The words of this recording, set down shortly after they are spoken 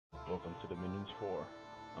welcome to Dominions 4.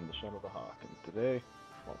 I'm the Shadow of the Hawk, and today,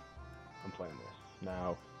 well, I'm playing this.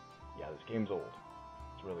 Now, yeah, this game's old.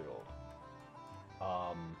 It's really old.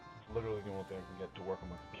 It's literally the only thing I can get to work on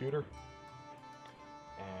my computer,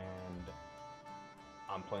 and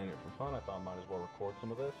I'm playing it for fun. I thought I might as well record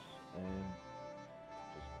some of this, and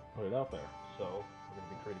just put it out there. So, we're going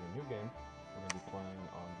to be creating a new game. We're going to be playing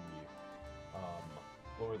on the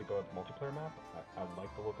Glory of the Gods multiplayer map. I like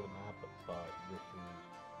the look of the map, but this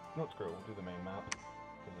is... No, screw it. We'll do the main map,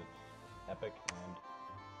 because it's epic, and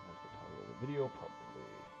as the title of the video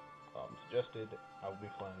probably suggested, I will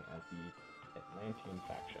be playing as the Atlantean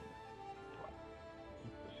faction.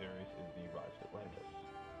 The series is the Rise of Atlantis.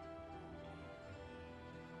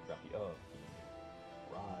 Copy of the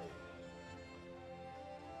Rise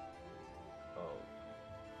of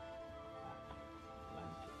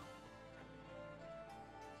Atlantis.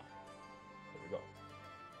 There we go.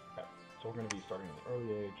 Okay, so we're going to be starting in the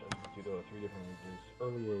early age. As you can see, there are 3 different ages.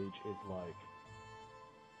 Early age is like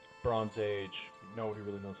Bronze Age. Nobody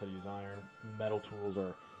really knows how to use iron. Metal tools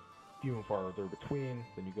are few and farther between.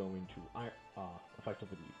 Then you go into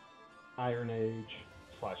effectively the Iron Age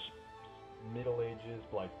 / Middle Ages.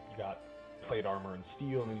 Like, you got plate armor and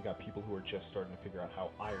steel, and then you got people who are just starting to figure out how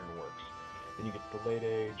iron works. Then you get to the Late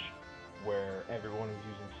Age, where everyone is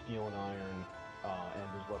using steel and iron, and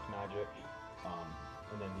there's less magic.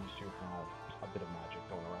 And then these two have a bit of magic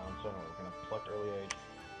going around. So anyway, we're going to select Early Age.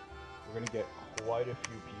 We're going to get quite a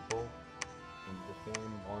few people into this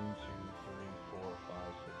game. 1, 2, 3, 4,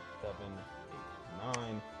 5, 6, 7,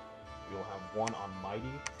 8, 9. We'll have 1 on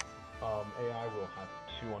Mighty AI. We'll have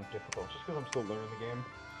 2 on Difficult, just because I'm still learning the game.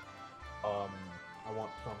 I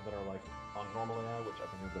want some that are like on normal AI, which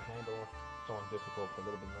I've been able to handle. So on Difficult for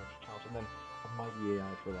a little bit of an extra challenge, and then a Mighty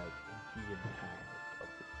AI for like the antagonist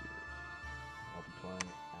of the series. I'll be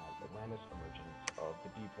playing as Atlantis, Emergence of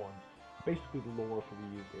the Deep Ones. Basically, the lore for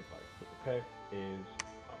these, if I click OK, is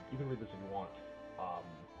you can read this if you want.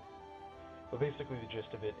 But basically, the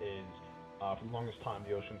gist of it is, for the longest time,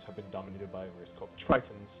 the oceans have been dominated by a race called the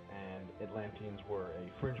Tritons, and Atlanteans were a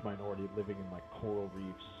fringe minority living in like coral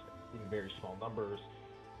reefs in very small numbers.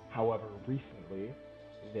 However, recently,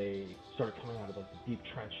 they started coming out of like the deep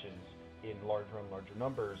trenches in larger and larger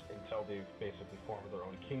numbers until they've basically formed their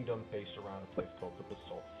own kingdom based around a place called the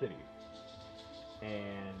Basalt City.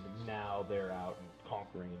 And now they're out and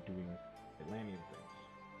conquering and doing Atlantean things.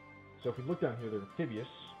 So if we look down here, they're amphibious,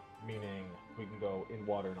 meaning we can go in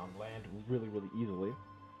water and on land really, really easily.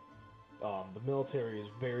 The military is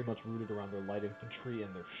very much rooted around their light infantry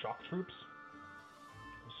and their shock troops.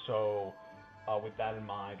 So with that in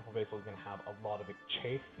mind, we're basically going to have a lot of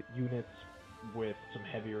chafe units with some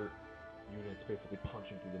heavier units basically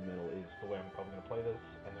punching through the middle is the way I'm probably going to play this.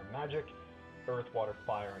 And their magic, earth, water,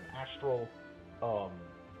 fire, and astral.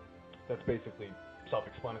 That's basically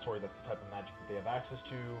self-explanatory. That's the type of magic that they have access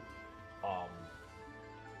to.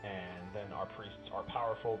 And then our priests are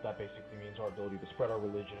powerful. That basically means our ability to spread our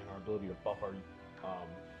religion and our ability to buff our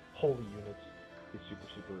holy units is super,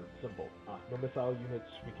 super simple. No missile units,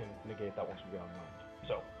 we can negate that once we get on land.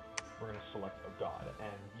 So, we're going to select a god,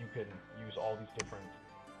 and you can use all these different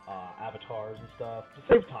avatars and stuff. To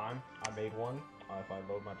save time, I made one. If I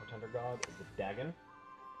load my pretender god, the Dagon.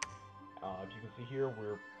 If you can see here,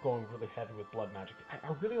 we're going really heavy with blood magic.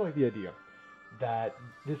 I really like the idea that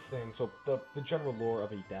this thing, so the general lore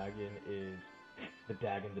of a Dagon is the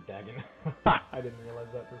Dagon the Dagon. I didn't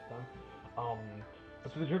realize that first time. But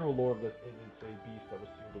so the general lore of this is it's a beast that was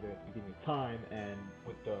sealed away at the beginning of time, and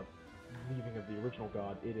with the leaving of the original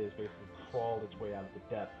god, it is basically crawled its way out of the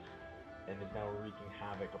depths and is now wreaking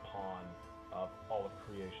havoc upon all of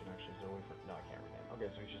creation. Actually, is there a way for... No, I can't rename. Okay,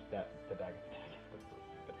 so he's just the Dagon. That's so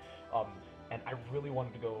stupid. And I really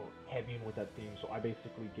wanted to go heavy in with that theme, so I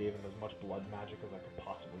basically gave him as much blood magic as I could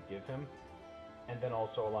possibly give him. And then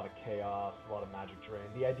also a lot of chaos, a lot of magic drain.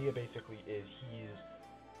 The idea basically is he is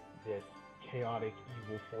this chaotic,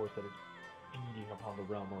 evil force that is feeding upon the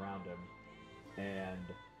realm around him. And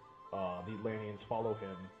the Atlanteans follow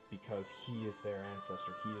him because he is their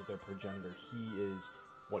ancestor, he is their progenitor, he is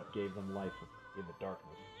what gave them life in the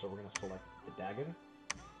darkness. So we're going to select the Dagon.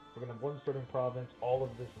 We're going to have 1 starting province. All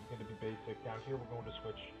of this is going to be basic. Down here, we're going to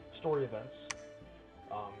switch story events,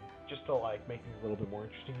 just to like make things a little bit more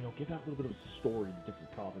interesting. You know, give that little bit of a story to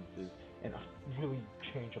different provinces, and really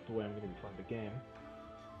change up the way I'm going to be playing the game.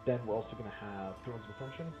 Then we're also going to have Thrones of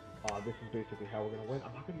Ascension. This is basically how we're going to win.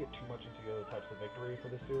 I'm not going to get too much into the other types of victory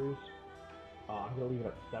for this series. I'm going to leave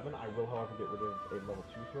it at 7. I will, however, get rid of a level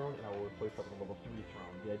 2 throne, and I will replace that with a level 3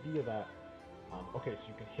 throne. The idea that, okay, so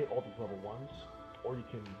you can hit all these level 1s, or you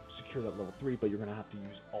can secure that level 3, but you're going to have to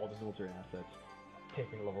use all the military assets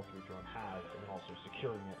taking a level 3 drone has and also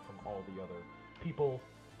securing it from all the other people,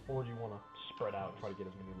 or do you want to spread out and try to get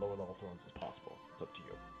as many lower level thrones as possible? It's up to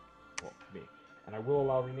you. Well, me. And I will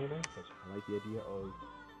allow renaming, because I like the idea of,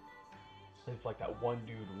 it's like that one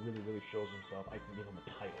dude really, really shows himself, I can give him a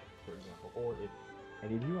title, for example. Or if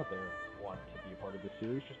any of you out there want to be a part of this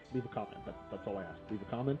series, just leave a comment. That's all I ask. Leave a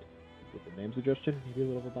comment with a name suggestion, maybe a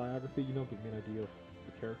little of a biography, give me an idea of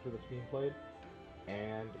the character that's being played.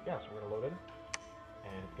 And yeah, so we're going to load in,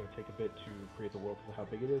 and it's going to take a bit to create the world because of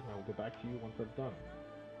how big it is, and I will get back to you once that's done.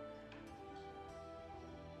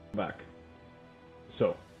 Back.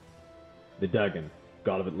 So, the Dagon,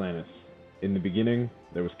 god of Atlantis. In the beginning,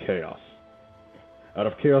 there was chaos. Out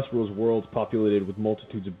of chaos rose worlds populated with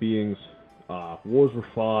multitudes of beings. Wars were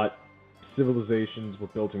fought, civilizations were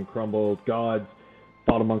built and crumbled, gods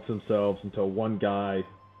fought amongst themselves until one guy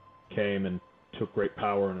came and took great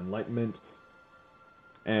power and enlightenment,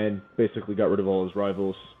 and basically got rid of all his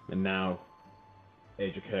rivals, and now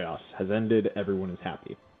Age of Chaos has ended, everyone is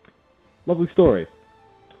happy. Lovely story.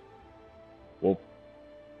 Well,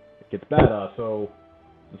 it gets bad, so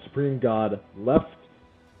the Supreme God left,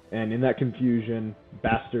 and in that confusion,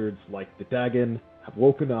 bastards like the Dagon have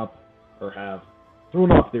woken up, or have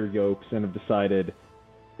thrown off their yokes, and have decided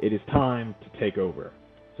it is time to take over.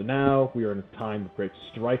 So now, we are in a time of great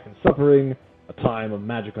strife and suffering, a time of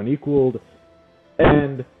magic unequaled,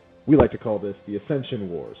 and we like to call this the Ascension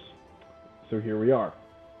Wars. So here we are.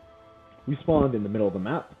 We spawned in the middle of the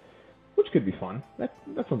map, which could be fun. That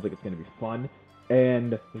sounds like it's going to be fun.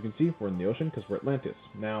 And as you can see, we're in the ocean because we're Atlantis.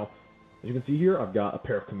 Now, as you can see here, I've got a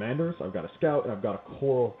pair of commanders, I've got a scout, and I've got a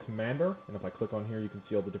coral commander. And if I click on here, you can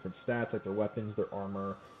see all the different stats, like their weapons, their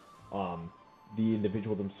armor, the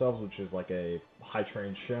individual themselves, which is like a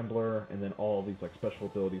high-trained shambler, and then all these like special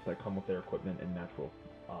abilities that come with their equipment and natural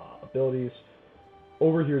abilities.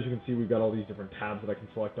 Over here, as you can see, we've got all these different tabs that I can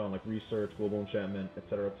select on, like research, global enchantment,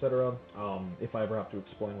 etc., etc. If I ever have to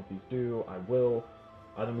explain what these do, I will.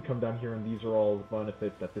 Then we come down here, and these are all the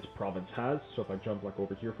benefits that this province has. So if I jump like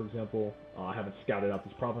over here, for example, I haven't scouted out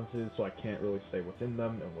these provinces, so I can't really say what's in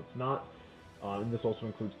them and what's not. And this also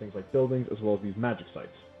includes things like buildings, as well as these magic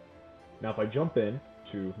sites. Now, if I jump in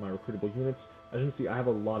to my recruitable units, as you can see, I have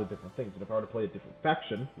a lot of different things. And if I were to play a different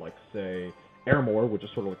faction, like, say, Airmore, which is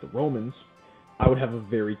sort of like the Romans, I would have a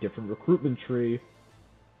very different recruitment tree,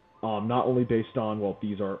 not only based on, well,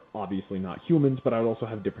 these are obviously not humans, but I would also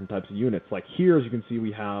have different types of units. Like here, as you can see,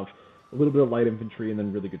 we have a little bit of light infantry and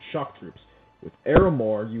then really good shock troops. With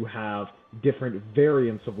Airmore, you have different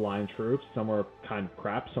variants of line troops. Some are kind of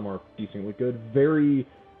crap, some are decently good. Very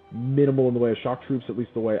minimal in the way of shock troops, at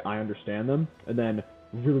least the way I understand them. And then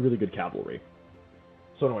really, really good cavalry.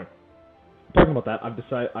 So anyway, talking about that,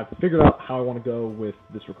 I've figured out how I want to go with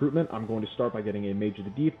this recruitment. I'm going to start by getting a Mage of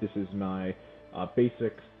the Deep. This is my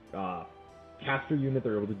basic caster unit.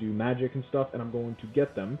 They're able to do magic and stuff, and I'm going to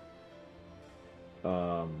get them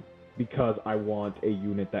because I want a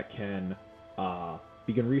unit that can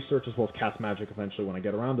begin research as well as cast magic eventually when I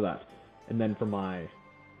get around to that. And then for my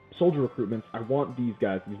soldier recruitments, I want these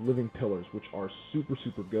guys, these living pillars, which are super,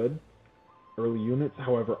 super good early units.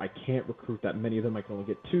 However, I can't recruit that many of them. I can only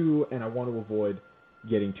get 2, and I want to avoid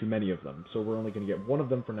getting too many of them. So we're only going to get 1 of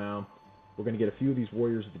them for now. We're going to get a few of these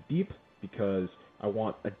Warriors of the Deep because I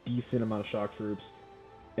want a decent amount of shock troops.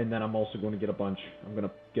 And then I'm also going to get a bunch. I'm going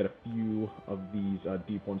to get a few of these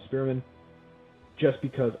Deep 1 Spearmen just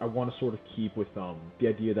because I want to sort of keep with the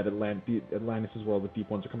idea that Atlantis is where all the Deep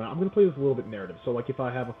Ones are coming out. I'm going to play this a little bit narrative. So like if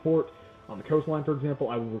I have a fort on the coastline, for example,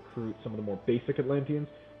 I will recruit some of the more basic Atlanteans.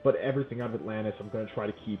 But everything out of Atlantis, I'm going to try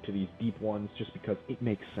to keep to these Deep Ones just because it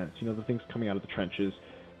makes sense. You know, the things coming out of the trenches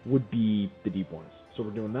would be the Deep Ones. So we're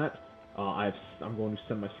doing that. I'm going to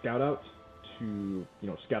send my scout out to,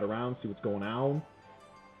 scout around, see what's going on.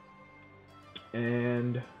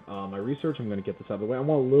 And my research, I'm going to get this out of the way. I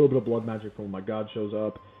want a little bit of blood magic from when my god shows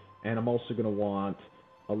up. And I'm also going to want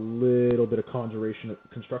a little bit of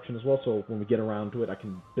construction as well. So when we get around to it, I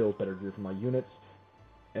can build better gear for my units.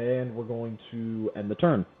 And we're going to end the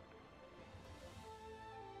turn.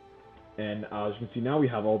 And as you can see now, we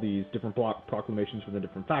have all these different proclamations from the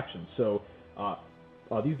different factions. So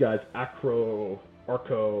these guys, Arcocephal,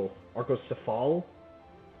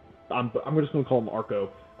 I'm just going to call them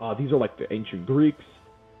Arco. These are like the ancient Greeks.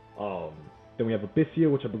 Then we have Abyssia,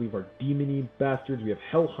 which I believe are demony bastards. We have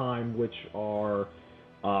Helheim, which are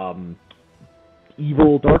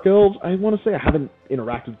evil dark elves. I want to say I haven't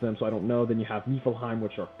interacted with them, so I don't know. Then you have Niflheim,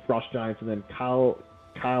 which are frost giants, and then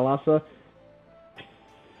Kailasa.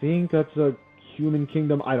 I think that's a human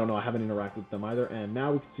kingdom. I don't know. I haven't interacted with them either. And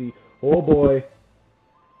now we can see, oh boy,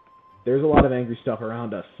 there's a lot of angry stuff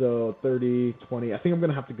around us. So 30, 20. I think I'm going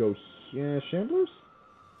to have to go Shamblers?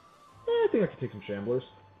 I think I can take some Shamblers.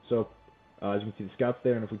 So, as you can see, the scouts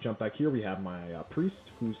there, and if we jump back here, we have my priest,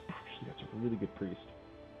 who's actually, that's a really good priest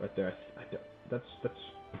right there. That's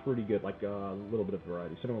pretty good, like a little bit of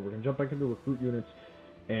variety. So anyway, we're going to jump back into recruit units,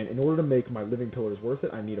 and in order to make my living pillars worth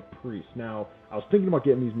it, I need a priest. Now, I was thinking about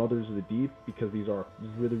getting these Mothers of the Deep, because these are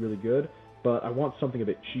really, really good, but I want something a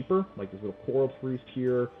bit cheaper, like this little coral priest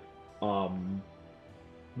here,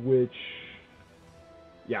 which,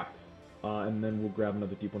 yeah, and then we'll grab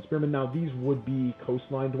another Deep One Spearman. Now, these would be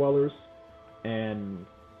coastline dwellers, and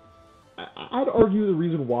I'd argue the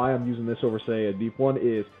reason why I'm using this over, say, a Deep One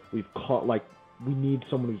is we need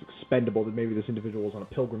someone who's expendable, that maybe this individual is on a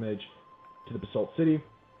pilgrimage to the Basalt City,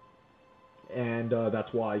 and that's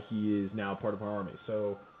why he is now part of my army.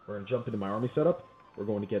 So we're going to jump into my army setup. We're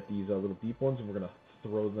going to get these little Deep Ones, and we're going to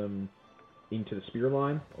throw them into the spear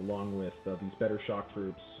line, along with these better shock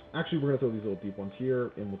troops. Actually, we're going to throw these little Deep Ones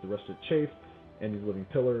here, in with the rest of the chafe, and these living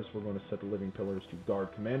pillars. We're going to set the living pillars to guard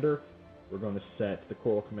commander. We're going to set the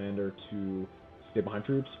coral commander to stay behind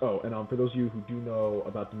troops. Oh, and for those of you who do know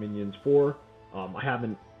about Dominions 4, I'm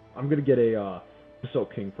going to get a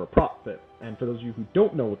Basalt King for a prophet. And for those of you who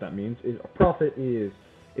don't know what that means, a prophet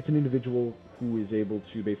it's an individual who is able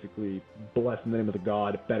to basically bless in the name of the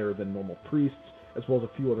god better than normal priests, as well as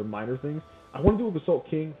a few other minor things. I want to do a Basalt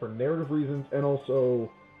King for narrative reasons, and also,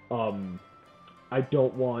 I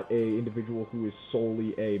don't want a individual who is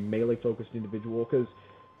solely a melee-focused individual, because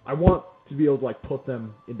I want to be able to, like, put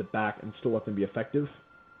them in the back and still let them be effective,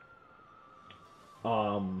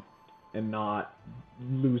 and not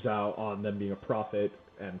lose out on them being a prophet,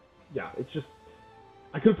 and, yeah, it's just,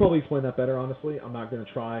 I could probably explain that better, honestly. I'm not going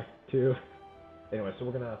to try to. Anyway, so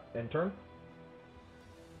we're going to end turn.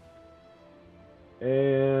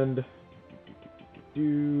 And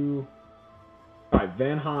alright,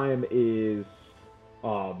 Vanheim is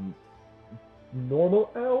normal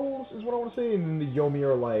elves is what I want to say, and the Yomi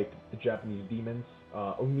are like the Japanese demons,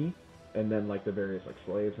 Oni, and then like the various like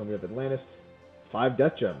slaves. And we have Atlantis, 5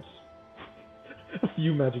 death gems. A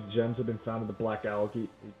few magic gems have been found in the black algae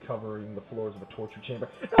covering the floors of a torture chamber.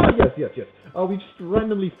 Ah, yes. We just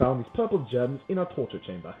randomly found these purple gems in our torture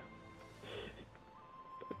chamber.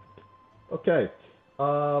 Okay.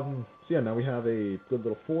 So yeah, now we have a good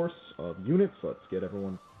little force of units. Let's get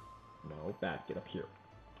everyone... No, bad. Get up here.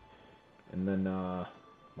 And then,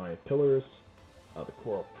 my pillars. The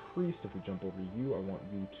Coral Priest, if we jump over to you, I want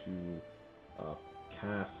you to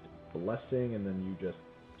cast Blessing, and then you just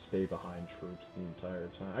stay behind troops the entire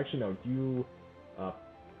time. Actually, no, you...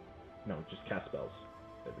 no, just cast spells.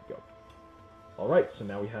 There we go. Alright, so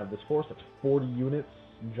now we have this force. That's 40 units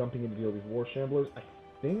jumping in to deal with these War Shamblers. I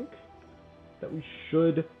think that we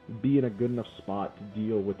should be in a good enough spot to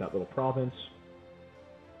deal with that little province.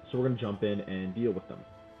 So we're going to jump in and deal with them.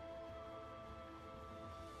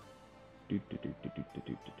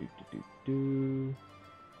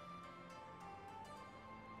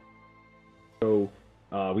 So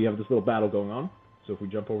we have this little battle going on. So if we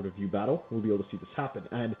jump over to view battle, we'll be able to see this happen.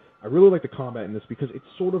 And I really like the combat in this because it's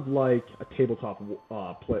sort of like a tabletop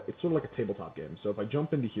It's sort of like a tabletop game. So if I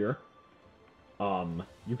jump into here,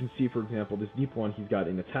 you can see, for example, this Deep One, he's got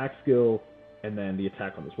an attack skill and then the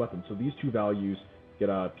attack on this weapon. So these two values get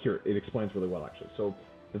here. It explains really well, actually. So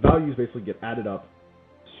the values basically get added up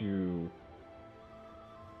to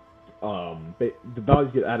the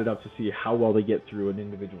values get added up to see how well they get through an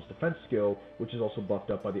individual's defense skill, which is also buffed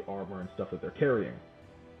up by the armor and stuff that they're carrying.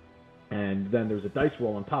 And then there's a dice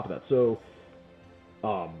roll on top of that. So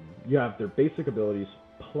you have their basic abilities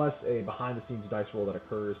plus a behind-the-scenes dice roll that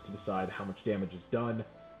occurs to decide how much damage is done,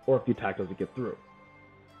 or if the attack doesn't get through,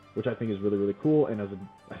 which I think is really, really cool. And as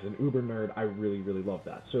an uber nerd, I really, really love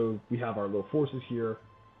that. So we have our little forces here,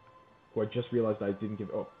 who I just realized I didn't give...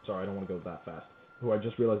 Oh, sorry, I don't want to go that fast. Who I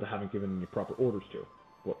just realized I haven't given any proper orders to.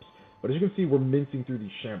 Whoops. But as you can see, we're mincing through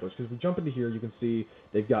these shamblers, because if we jump into here, you can see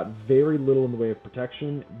they've got very little in the way of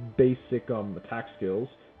protection, basic attack skills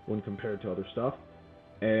when compared to other stuff,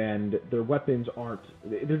 and their weapons aren't...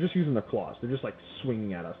 They're just using their claws. They're just, like,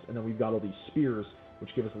 swinging at us. And then we've got all these spears,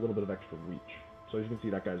 which give us a little bit of extra reach. So as you can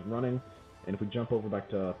see, that guy's running. And if we jump over back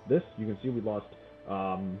to this, you can see we lost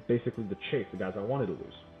basically the chase, the guys I wanted to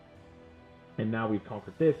lose. And now we've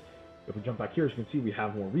conquered this. If we jump back here, as you can see, we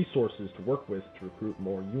have more resources to work with to recruit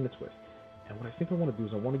more units with. And what I think I want to do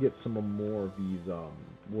is I want to get some more of these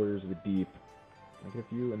Warriors of the Deep. Can I get a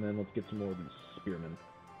few? And then let's get some more of these Spearmen.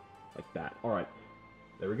 Like that. Alright.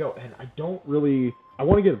 There we go. And I don't really... I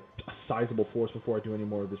want to get a sizable force before I do any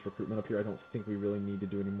more of this recruitment up here. I don't think we really need to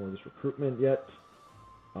do any more of this recruitment yet.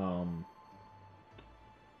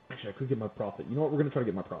 Actually, I could get my profit. You know what? We're going to try to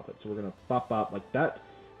get my profit. So we're going to bop like that.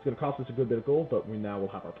 It's going to cost us a good bit of gold, but we now will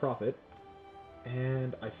have our profit.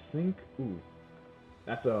 And I think, ooh,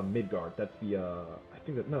 that's a Midgard. That's the, I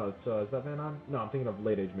think that, no, it's, is that Van On? No, I'm thinking of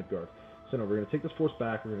late age Midgard. So no, we're going to take this force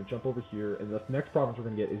back, we're going to jump over here, and the next province we're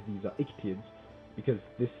going to get is these Ichtids, because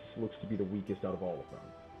this looks to be the weakest out of all of them.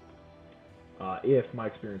 If my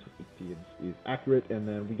experience with Ichtids is accurate, and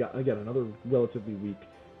then we got, again, another relatively weak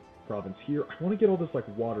province here. I want to get all this, like,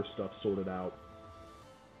 water stuff sorted out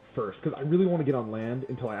first, because I really want to get on land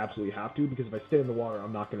until I absolutely have to, because if I stay in the water,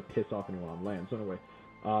 I'm not going to piss off anyone on land. So anyway,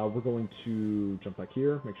 we're going to jump back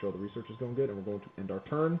here, make sure all the research is going good, and we're going to end our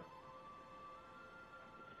turn.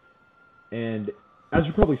 And as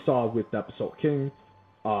you probably saw with that Basalt King,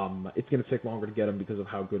 it's going to take longer to get him because of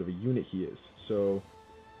how good of a unit he is. So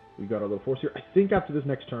we got our little force here. I think after this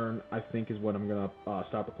next turn, I think is when I'm going to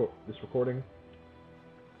stop this recording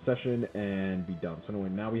session and be done. So anyway,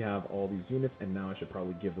 now we have all these units, and now I should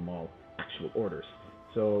probably give them all actual orders.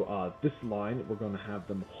 So this line, we're going to have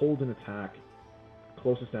them hold an attack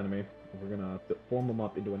closest enemy. We're going to form them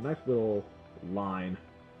up into a nice little line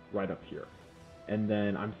right up here. And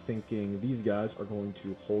then I'm thinking these guys are going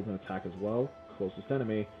to hold an attack as well, closest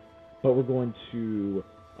enemy, but we're going to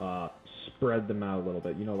spread them out a little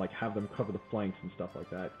bit, you know, like have them cover the flanks and stuff like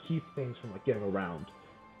that. Keep things from like getting around,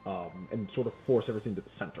 and sort of force everything to the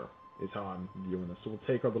center is how I'm viewing this. So we'll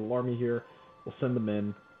take our little army here, we'll send them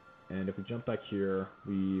in, and if we jump back here,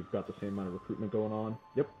 we've got the same amount of recruitment going on.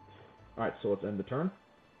 Yep. Alright, so let's end the turn,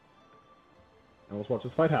 and let's watch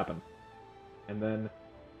this fight happen. And then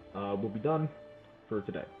we'll be done for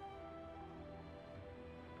today.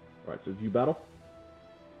 Alright, so view battle.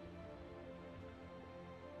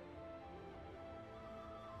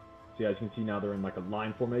 So as you can see now, they're in like a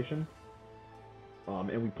line formation.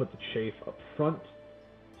 And we put the chafe up front,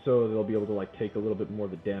 so they'll be able to like take a little bit more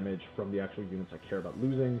of the damage from the actual units I care about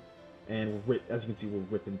losing. And as you can see, we're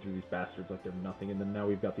ripping through these bastards like they're nothing. And then now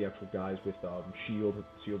we've got the actual guys with shields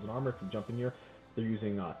and armor. If we jump in here, they're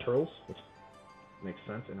using turtles, which makes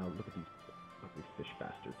sense. And look at these ugly fish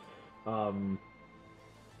bastards.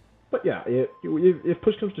 But yeah, if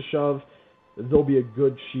push comes to shove, there'll be a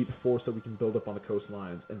good sheep force that we can build up on the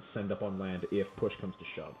coastlines and send up on land if push comes to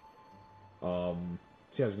shove.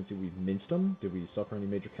 So as you can see, we've minced them. Did we suffer any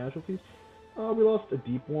major casualties? We lost a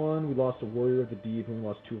deep one, we lost a warrior of the deep, and we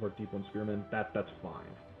lost 2 of our deep one spearmen. That's fine.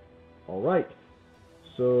 Alright.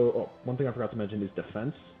 So, one thing I forgot to mention is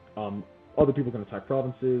defense. Other people can attack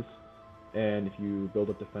provinces, and if you build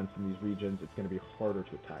up defense in these regions, it's going to be harder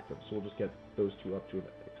to attack them. So we'll just get those 2 up to an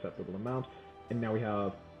acceptable amount. And now we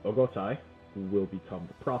have Ogotai, who will become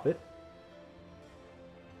the prophet.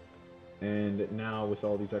 And now with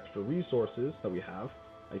all these extra resources that we have,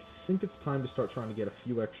 I think it's time to start trying to get a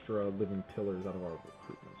few extra living pillars out of our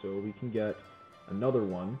recruitment. So we can get another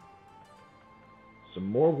one, some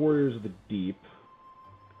more warriors of the deep,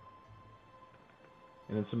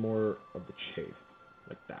 and then some more of the chafe,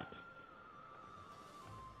 like that.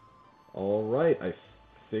 Alright, I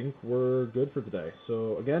think we're good for today.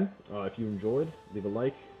 So again, if you enjoyed, leave a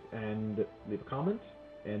like and leave a comment.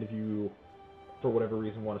 And if you, for whatever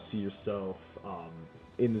reason, want to see yourself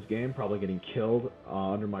in this game, probably getting killed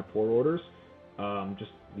under my poor orders,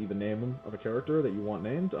 just leave a name of a character that you want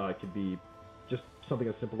named. It could be just something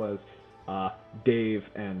as simple as Dave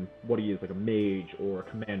and what he is, like a mage or a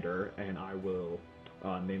commander, and I will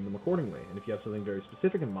name them accordingly. And if you have something very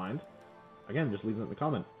specific in mind, again, just leave it in the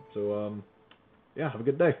comment. So, yeah, have a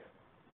good day.